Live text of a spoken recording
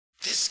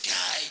This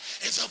guy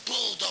is a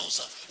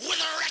bulldozer with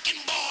a wrecking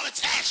ball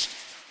attached.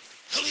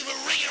 He'll leave a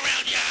ring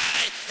around your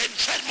eye and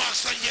tread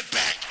marks on your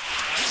back.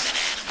 He's an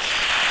animal.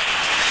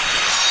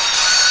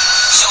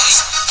 Shorty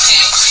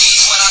can't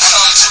breathe when I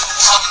come through.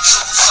 Hum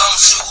through some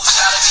shoes.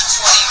 Gotta be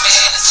 20,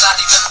 man. It's not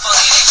even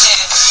funny. They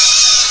can't.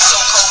 The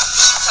toe goes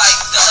too tight.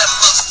 The left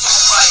looks too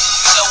right.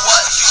 You know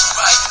what? You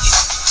right. These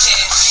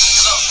can't.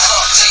 Look.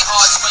 They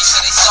hearts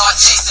racing. They start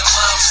chasing,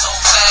 but I'm so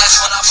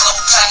fast when I blow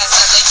past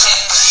that they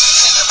can't.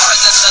 In the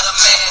presence of the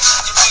man,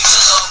 your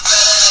future look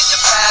better than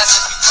your past.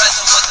 If you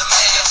present with the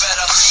man, you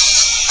better.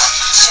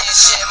 Can't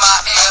share my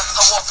air.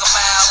 I walk a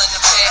mile in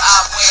the pair I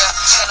wear,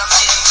 and I'm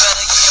getting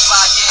better year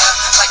by year,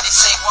 like they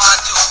say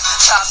wine do.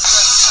 Cops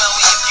couldn't smell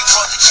me if you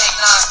brought the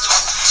K9s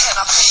through. And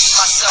I pace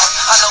myself.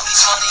 I know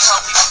these money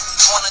hungry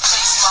wanna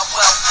taste my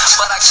wealth,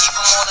 but I keep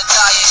them on a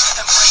diet,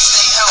 embrace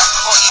their health,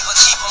 or even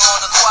keep them on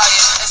the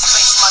quiet and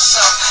space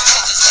myself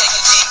and just take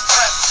a deep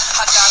breath.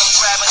 I got them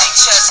grabbing their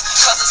chest,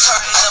 cause it's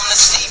hurting them to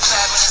see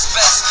fabbing is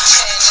best.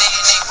 And they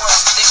in they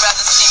worst, they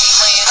rather see me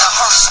laying a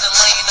hearse than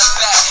laying the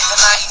back. And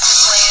I ain't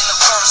just laying the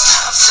verse,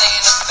 I'm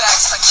saying the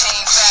facts. I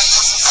came back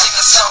with some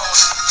sicker stones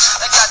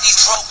that got these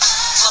broke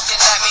looking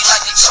at me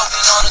like they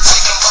choking on a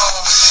chicken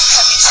bone.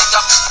 Heavy chick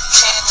up,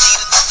 can't leave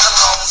it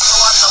alone, so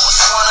I know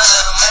it's one of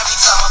them. Every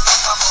time I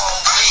pick my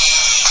phone,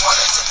 breathe. One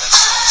into the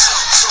two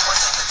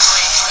into the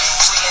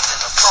three into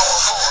the four,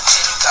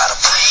 then you gotta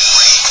breathe.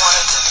 One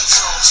into the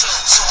two into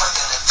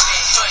the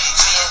three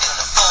into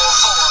the four,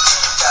 then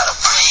you gotta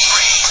breathe.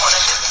 One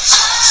into the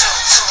two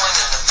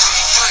into the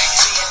three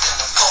into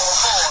the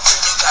four,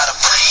 then you gotta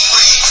breathe.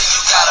 Then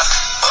you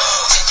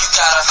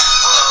gotta.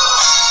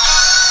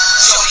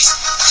 Shorties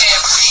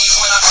can't breathe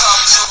when I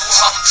come through.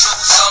 Hum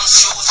through some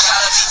shoes.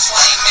 Gotta be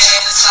 20, man.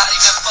 It's not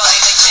even funny.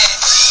 They can't.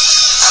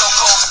 The toe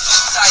goes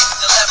too tight.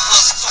 The left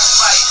looks too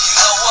right. You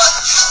know what?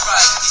 You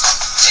right.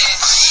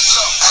 Can't.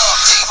 Look.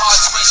 They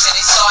hearts racing.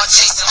 They start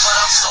chasing, but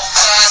I'm so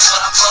fast.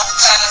 When I blow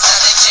past that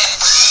they can't.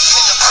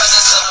 In the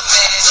presence of the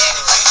man, yeah,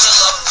 the future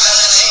look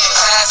better than your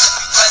past. If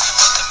you present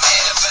with the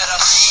man, it better.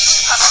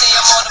 I see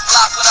them on the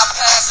block when I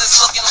pass. It's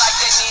looking like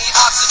they need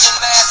oxygen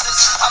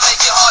masks. I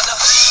make it harder,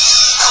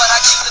 but I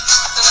keep the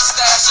in the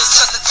stashes,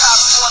 cause the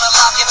cops wanna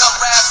lock and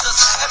harass us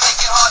and make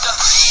it harder.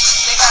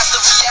 They have to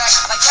react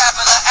like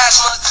having an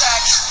asthma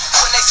attack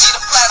when they see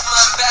the plasma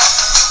and back.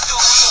 You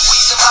dudes are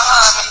wheezing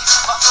behind me.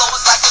 My flow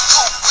is like a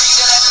coupe,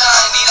 breathing at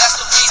 90. That's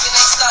the reason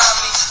they signed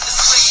me. The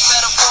slick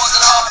metaphors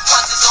and hard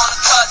punches on the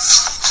cuts.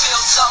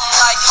 Feel something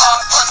like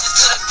hard punches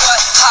to the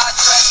gut. High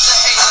dress the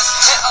haters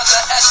and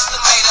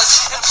underestimators,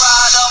 and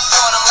ride up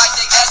on them like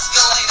they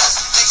escalators.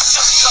 They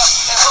shook up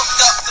and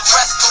hooked up the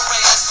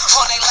respirators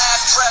on their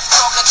last breath,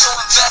 talking to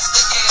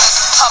investigators.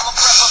 I'm a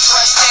breath of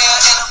fresh air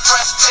in a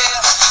fresh pair.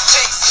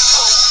 Face it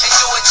blue and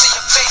do it till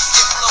your face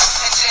get blue,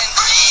 and then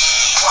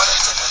one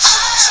into the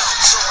two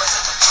into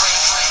the three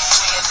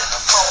into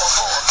the four,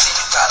 then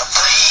you gotta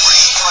breathe.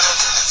 One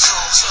into the two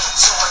into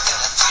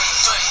the three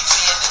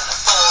into the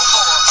four,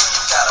 then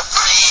you gotta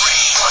breathe.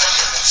 One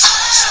into the two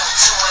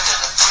into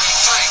the three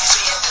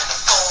into the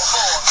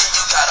four, then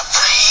you gotta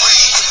breathe.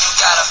 Then you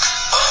gotta.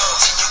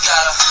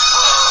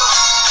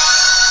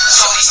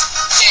 Shorties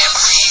can't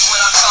breathe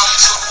when I come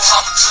through.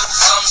 Hum through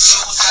some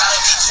shoes. Gotta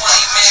be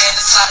 20, man.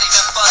 It's not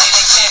even funny.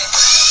 They can't.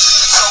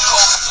 The toe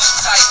goes too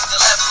tight. The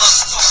left looks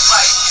too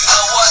right. You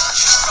know what?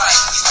 You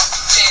right.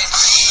 Can't.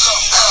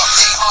 Look.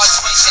 They hearts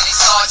racing. They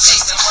start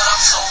chasing, but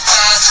I'm so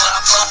fast when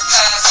I blow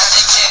past that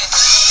they can't.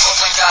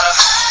 Brooklyn got her.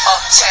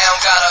 Uptown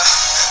got her.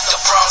 The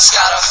Bronx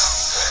got her.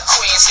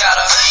 Queens got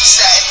her.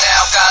 Staten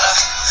Island got her.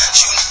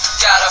 You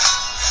got her.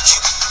 You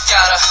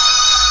got her.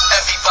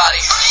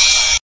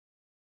 Everybody.